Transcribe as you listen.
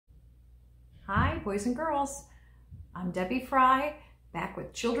Hi, boys and girls. I'm Debbie Fry, back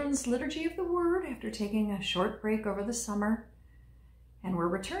with Children's Liturgy of the Word after taking a short break over the summer. And we're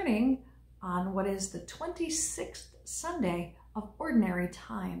returning on what is the 26th Sunday of Ordinary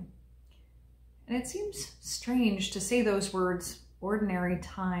Time. And it seems strange to say those words, ordinary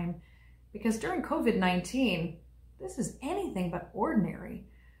time, because during COVID-19, this is anything but ordinary.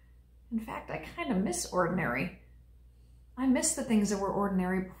 In fact, I kind of miss ordinary. I miss the things that were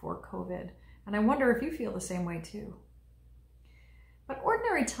ordinary before COVID, and I wonder if you feel the same way too. But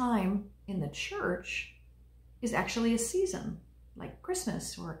ordinary time in the church is actually a season, like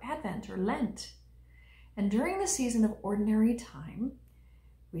Christmas or Advent or Lent. And during the season of ordinary time,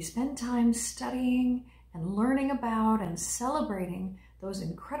 we spend time studying and learning about and celebrating those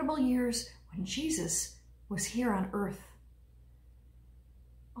incredible years when Jesus was here on earth.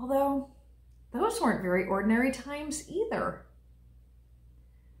 Although those weren't very ordinary times either.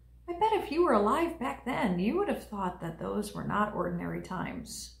 I bet if you were alive back then, you would have thought that those were not ordinary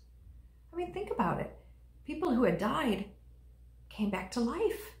times. I mean, think about it. People who had died came back to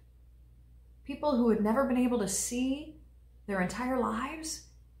life. People who had never been able to see their entire lives,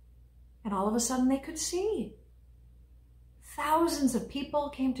 and all of a sudden they could see. Thousands of people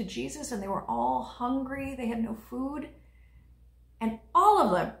came to Jesus and they were all hungry. They had no food. And all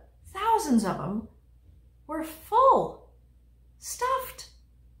of them, thousands of them, were full, stuffed.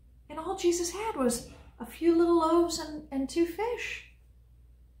 And all Jesus had was a few little loaves and 2 fish.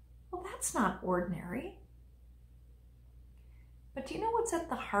 Well, that's not ordinary. But do you know what's at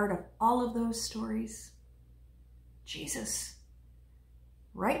the heart of all of those stories? Jesus.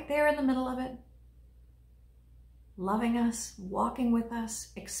 Right there in the middle of it. Loving us, walking with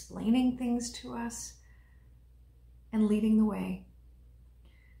us, explaining things to us, and leading the way.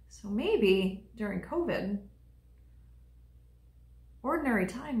 So maybe during COVID, ordinary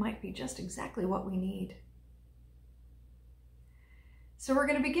time might be just exactly what we need. So we're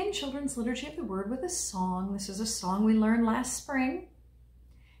going to begin Children's Liturgy of the Word with a song. This is a song we learned last spring.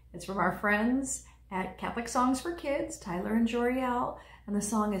 It's from our friends at Catholic Songs for Kids, Tyler and Joriel, and the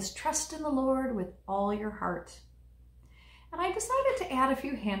song is Trust in the Lord with All Your Heart. And I decided to add a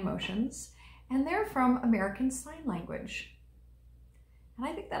few hand motions, and they're from American Sign Language. And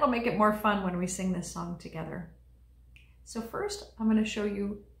I think that'll make it more fun when we sing this song together. So first, I'm going to show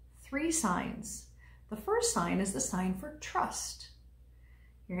you 3 signs. The first sign is the sign for trust.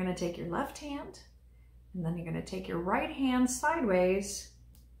 You're going to take your left hand, and then you're going to take your right hand sideways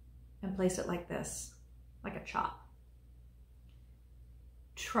and place it like this, like a chop.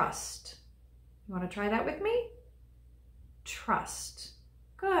 Trust. You want to try that with me? Trust.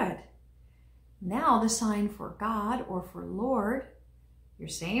 Good. Now the sign for God or for Lord, your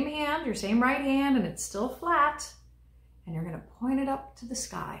same hand, your same right hand, and it's still flat, and you're going to point it up to the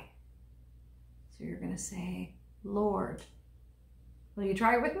sky. So you're going to say, Lord. Will you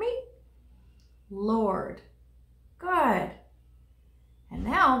try it with me? Lord. Good. And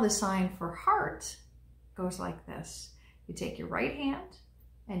now the sign for heart goes like this. You take your right hand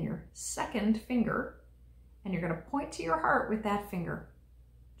and your second finger, and you're going to point to your heart with that finger,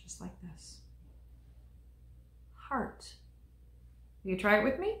 just like this. Heart. Will you try it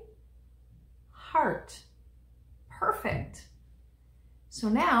with me? Heart. Perfect. So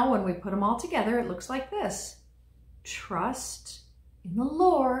now when we put them all together, it looks like this. Trust in the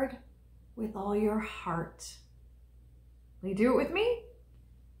Lord with all your heart. Will you do it with me?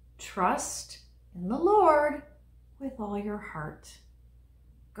 Trust in the Lord with all your heart.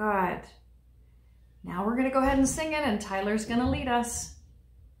 Good. Now we're going to go ahead and sing it, and Tyler's going to lead us.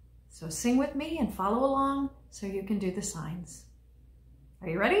 So sing with me and follow along so you can do the signs. Are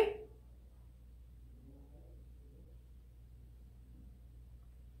you ready?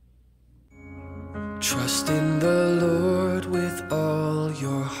 Trust in the Lord with all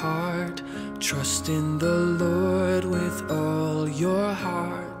your heart. Trust in the Lord with all your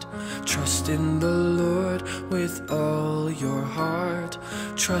heart. Trust in the Lord with all your heart.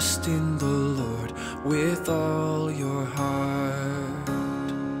 Trust in the Lord with all your heart.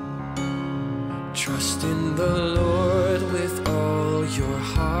 Trust in the Lord with all your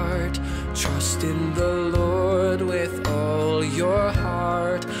heart. Trust in the Lord with all your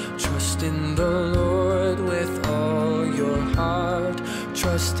heart. Trust in the Lord with all your heart.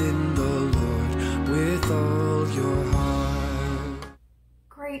 Trust in the Lord with all your heart.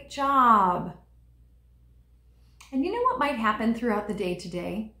 Great job. And you know what might happen throughout the day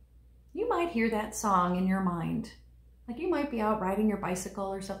today? You might hear that song in your mind. Like you might be out riding your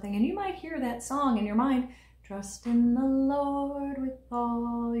bicycle or something, and you might hear that song in your mind. Trust in the Lord with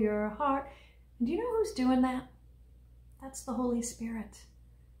all your heart. And do you know who's doing that? That's the Holy Spirit.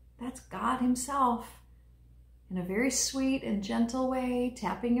 That's God himself in a very sweet and gentle way,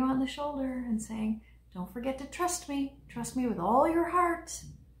 tapping you on the shoulder and saying, don't forget to trust me with all your heart.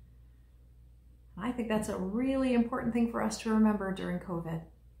 I think that's a really important thing for us to remember during COVID.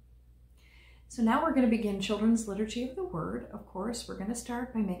 So now we're going to begin Children's Liturgy of the Word. Of course, we're going to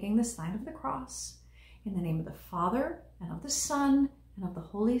start by making the sign of the cross. In the name of the Father, and of the Son, and of the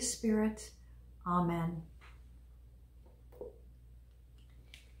Holy Spirit. Amen.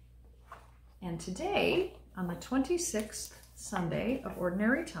 And today, on the 26th Sunday of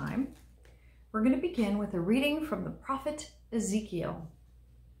Ordinary Time, we're going to begin with a reading from the prophet Ezekiel.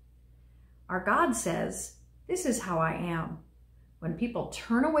 Our God says, "This is how I am. When people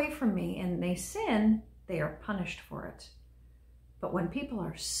turn away from me and they sin, they are punished for it. But when people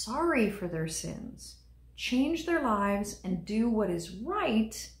are sorry for their sins, change their lives, and do what is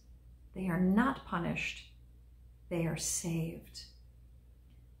right, they are not punished. They are saved."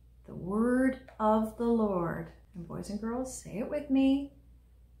 The word of the Lord. And boys and girls, say it with me.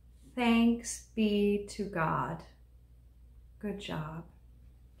 Thanks be to God. Good job.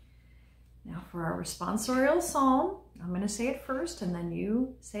 Now for our responsorial psalm, I'm going to say it first and then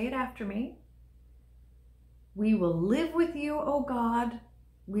you say it after me. We will live with you, O God.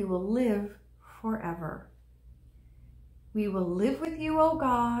 We will live forever. We will live with you, O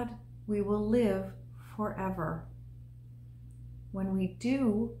God. We will live forever. When we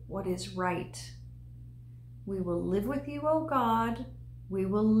do what is right, we will live with you, O God. We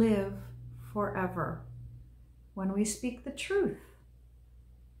will live forever. When we speak the truth,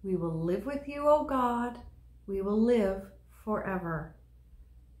 we will live with you, O God. We will live forever.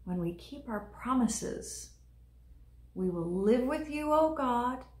 When we keep our promises, we will live with you, O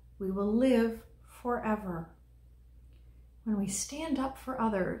God. We will live forever. When we stand up for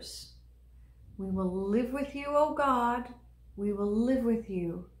others, we will live with you, O God. We will live with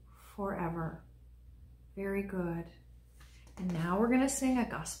you forever. Very good. And now we're going to sing a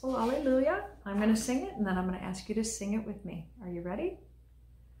gospel alleluia. I'm going to sing it and then I'm going to ask you to sing it with me. Are you ready?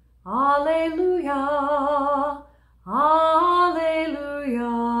 Alleluia, alleluia,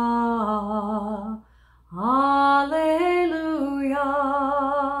 alleluia.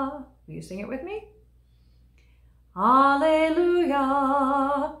 Will you sing it with me? Alleluia,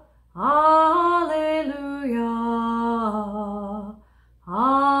 alleluia,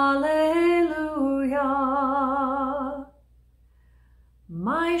 alleluia.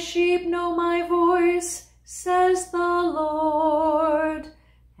 My sheep know my voice, says the Lord,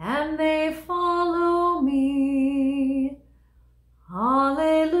 and they follow me.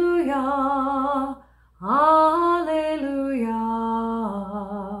 Alleluia, alleluia,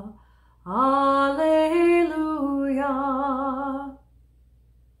 alleluia.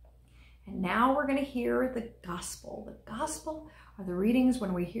 And now we're going to hear the gospel. The gospel are the readings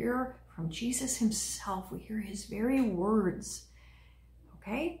when we hear from Jesus himself. We hear his very words.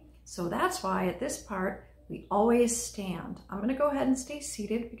 Okay? So that's why at this part, we always stand. I'm going to go ahead and stay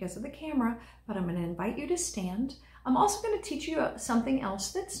seated because of the camera, but I'm going to invite you to stand. I'm also going to teach you something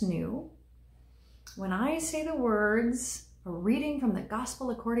else that's new. When I say the words, a reading from the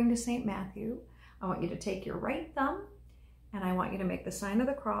Gospel according to St. Matthew, I want you to take your right thumb and I want you to make the sign of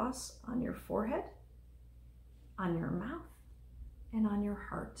the cross on your forehead, on your mouth, and on your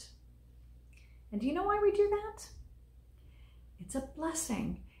heart. And do you know why we do that? It's a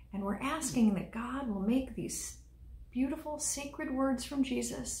blessing. And we're asking that God will make these beautiful sacred words from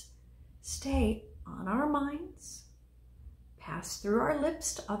Jesus stay on our minds, pass through our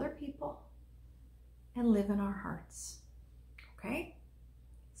lips to other people, and live in our hearts. Okay?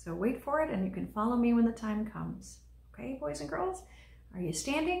 So wait for it and you can follow me when the time comes. Okay, boys and girls? Are you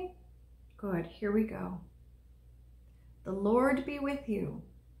standing? Good, here we go. The Lord be with you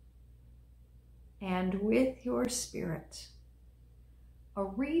and with your spirit. A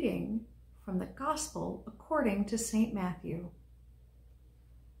reading from the Gospel according to St. Matthew.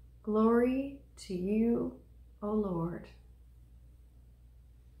 Glory to you, O Lord.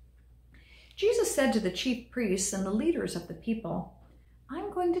 Jesus said to the chief priests and the leaders of the people,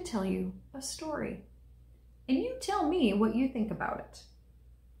 I'm going to tell you a story, and you tell me what you think about it.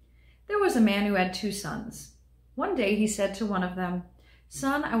 There was a man who had 2 sons. One day he said to one of them,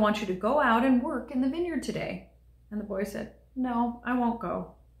 Son, I want you to go out and work in the vineyard today. And the boy said, No, I won't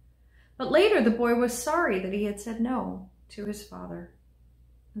go. But later the boy was sorry that he had said no to his father,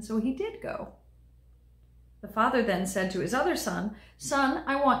 and so he did go. The father then said to his other son, Son,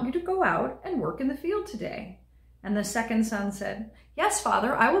 I want you to go out and work in the field today. And the second son said, Yes,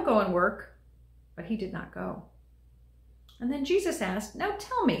 father, I will go and work. But he did not go. And then Jesus asked, Now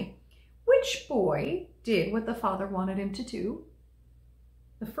tell me, which boy did what the father wanted him to do?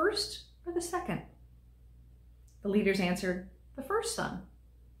 the first or the second?" The leaders answered, "The first son."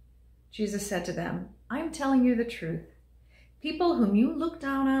 Jesus said to them, "I'm telling you the truth. People whom you look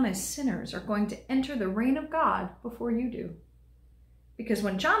down on as sinners are going to enter the reign of God before you do. Because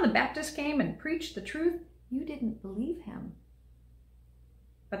when John the Baptist came and preached the truth, you didn't believe him.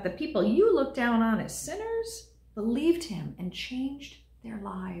 But the people you look down on as sinners believed him and changed their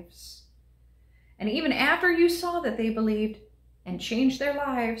lives. And even after you saw that they believed and changed their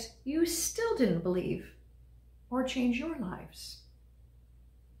lives, you still didn't believe or change your lives."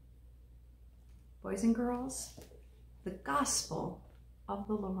 Boys and girls, the gospel of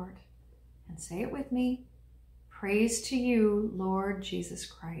the Lord. And say it with me. Praise to you, Lord Jesus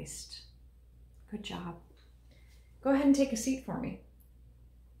Christ. Good job. Go ahead and take a seat for me.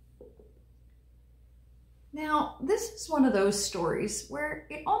 Now, this is one of those stories where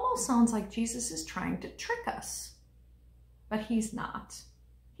it almost sounds like Jesus is trying to trick us, but he's not.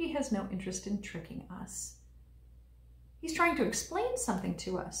 He has no interest in tricking us. He's trying to explain something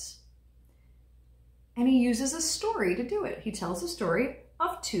to us. And he uses a story to do it. He tells a story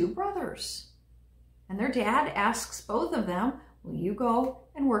of two brothers. And their dad asks both of them, "Will you go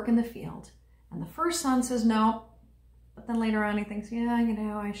and work in the field?" And the first son says no, but then later on he thinks, "Yeah,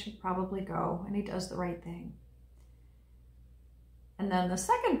 I should probably go." And he does the right thing. And then the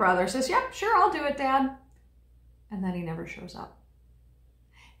second brother says, "Yep, sure, I'll do it, Dad." And then he never shows up.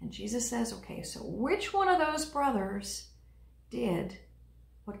 And Jesus says, okay, so which one of those brothers did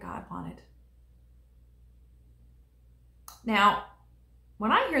what God wanted? Now,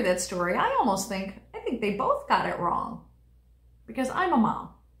 when I hear that story, I think they both got it wrong, because I'm a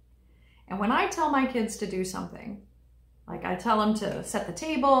mom. And when I tell my kids to do something, like I tell them to set the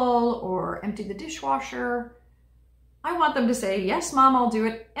table or empty the dishwasher, I want them to say, "Yes, Mom, I'll do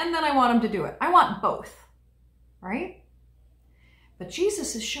it." And then I want them to do it. I want both, right? But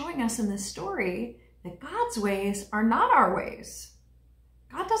Jesus is showing us in this story that God's ways are not our ways.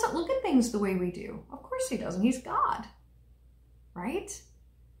 God doesn't look at things the way we do. Of course he doesn't. He's God. Right?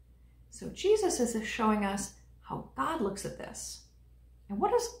 So Jesus is showing us how God looks at this. And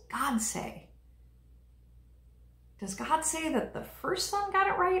what does God say? Does God say that the first son got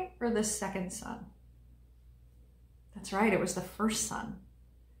it right or the second son? That's right, it was the first son.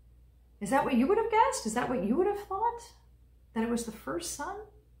 Is that what you would have guessed? Is that what you would have thought? That it was the first son?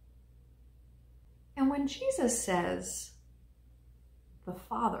 And when Jesus says the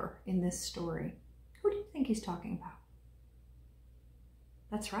Father in this story, who do you think he's talking about?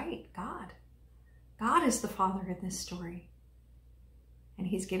 That's right, God. God is the Father in this story. And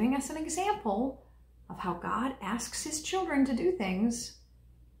he's giving us an example of how God asks his children to do things,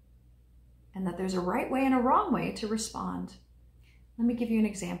 and that there's a right way and a wrong way to respond. Let me give you an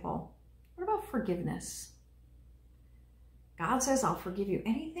example. What about forgiveness? God says, "I'll forgive you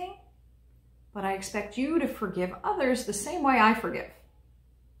anything, but I expect you to forgive others the same way I forgive."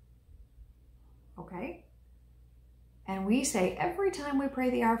 Okay? And we say, every time we pray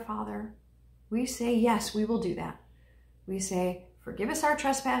the Our Father, we say, yes, we will do that. We say, "Forgive us our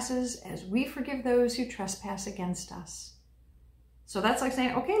trespasses as we forgive those who trespass against us." So that's like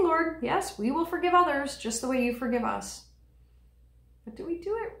saying, "Okay, Lord, yes, we will forgive others just the way you forgive us." But do we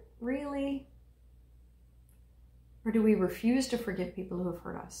do it really? Or do we refuse to forgive people who have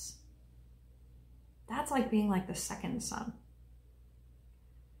hurt us? That's like being like the second son.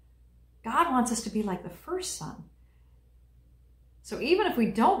 God wants us to be like the first son. So even if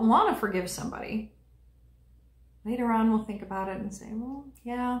we don't want to forgive somebody, later on we'll think about it and say, "Well,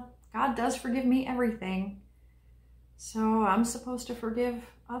 yeah, God does forgive me everything. So I'm supposed to forgive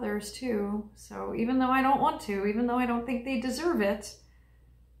others too. So even though I don't want to, even though I don't think they deserve it,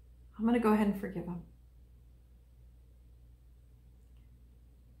 I'm going to go ahead and forgive them."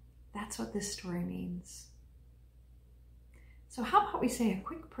 That's what this story means. So how about we say a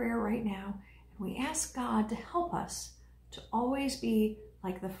quick prayer right now, and we ask God to help us to always be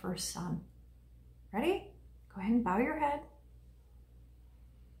like the first son. Ready? Go ahead and bow your head.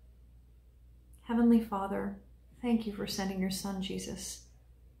 Heavenly Father, thank you for sending your son, Jesus.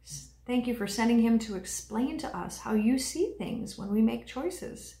 Thank you for sending him to explain to us how you see things when we make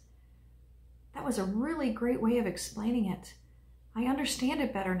choices. That was a really great way of explaining it. I understand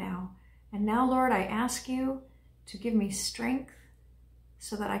it better now. And now, Lord, I ask you to give me strength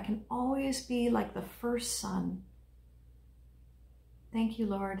so that I can always be like the first son. Thank you,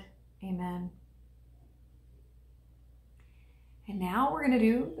 Lord. Amen. And now we're going to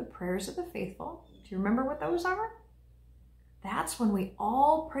do the prayers of the faithful. Do you remember what those are? That's when we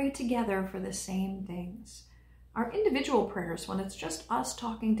all pray together for the same things. Our individual prayers, when it's just us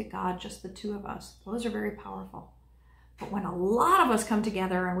talking to God, just the two of us, those are very powerful. But when a lot of us come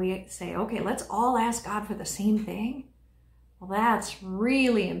together and we say, okay, let's all ask God for the same thing, well, that's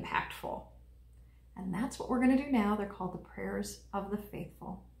really impactful. And that's what we're going to do now. They're called the prayers of the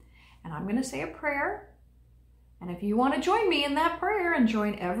faithful. And I'm going to say a prayer. And if you want to join me in that prayer and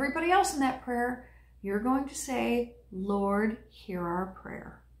join everybody else in that prayer, you're going to say, Lord, hear our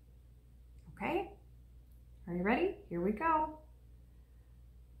prayer. Okay? Are you ready? Here we go.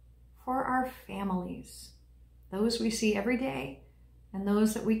 For our families, those we see every day and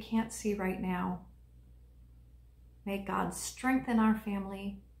those that we can't see right now, may God strengthen our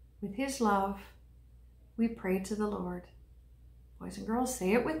family with his love. We pray to the Lord. Boys and girls,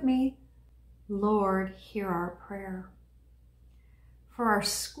 say it with me. Lord, hear our prayer. For our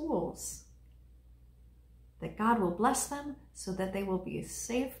schools, that God will bless them so that they will be a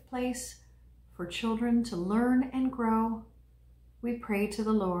safe place for children to learn and grow. We pray to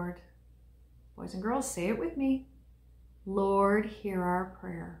the Lord. Boys and girls, say it with me. Lord, hear our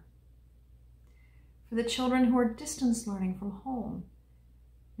prayer. For the children who are distance learning from home,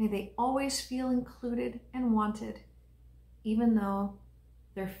 may they always feel included and wanted, even though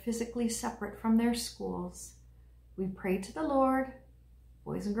they're physically separate from their schools. We pray to the Lord.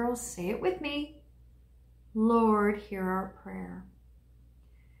 Boys and girls, say it with me. Lord, hear our prayer.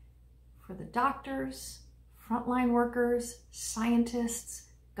 For the doctors, frontline workers, scientists,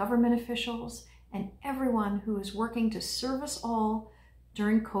 government officials, and everyone who is working to serve us all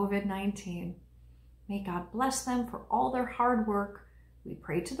during COVID-19. May God bless them for all their hard work. We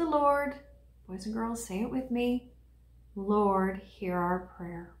pray to the Lord. Boys and girls, say it with me. Lord, hear our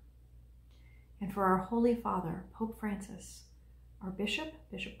prayer. And for our Holy Father, Pope Francis, our Bishop,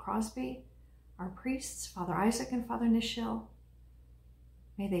 Bishop Crosby, our priests, Father Isaac and Father Nishil,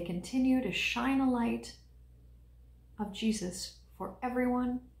 may they continue to shine a light of Jesus for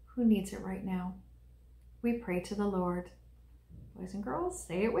everyone who needs it right now. We pray to the Lord. Boys and girls,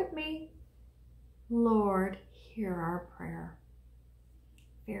 say it with me. Lord, hear our prayer.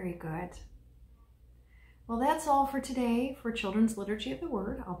 Very good. Well, that's all for today for Children's Liturgy of the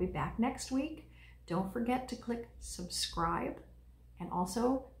Word. I'll be back next week. Don't forget to click subscribe and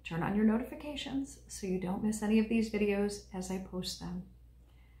also turn on your notifications so you don't miss any of these videos as I post them.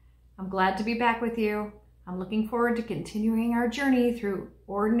 I'm glad to be back with you. I'm looking forward to continuing our journey through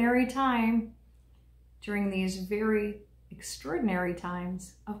ordinary time during these very extraordinary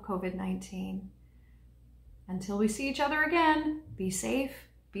times of COVID-19. Until we see each other again, be safe,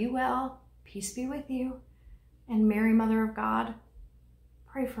 be well, peace be with you, and Mary, Mother of God,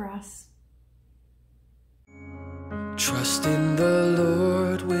 pray for us. Trust in the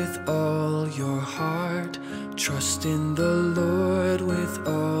Lord with all your heart. Trust in the Lord with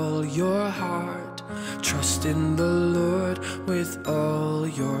all your heart. Trust in the Lord with all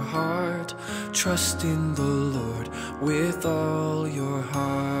your heart. Trust in the Lord with all your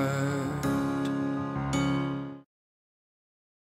heart.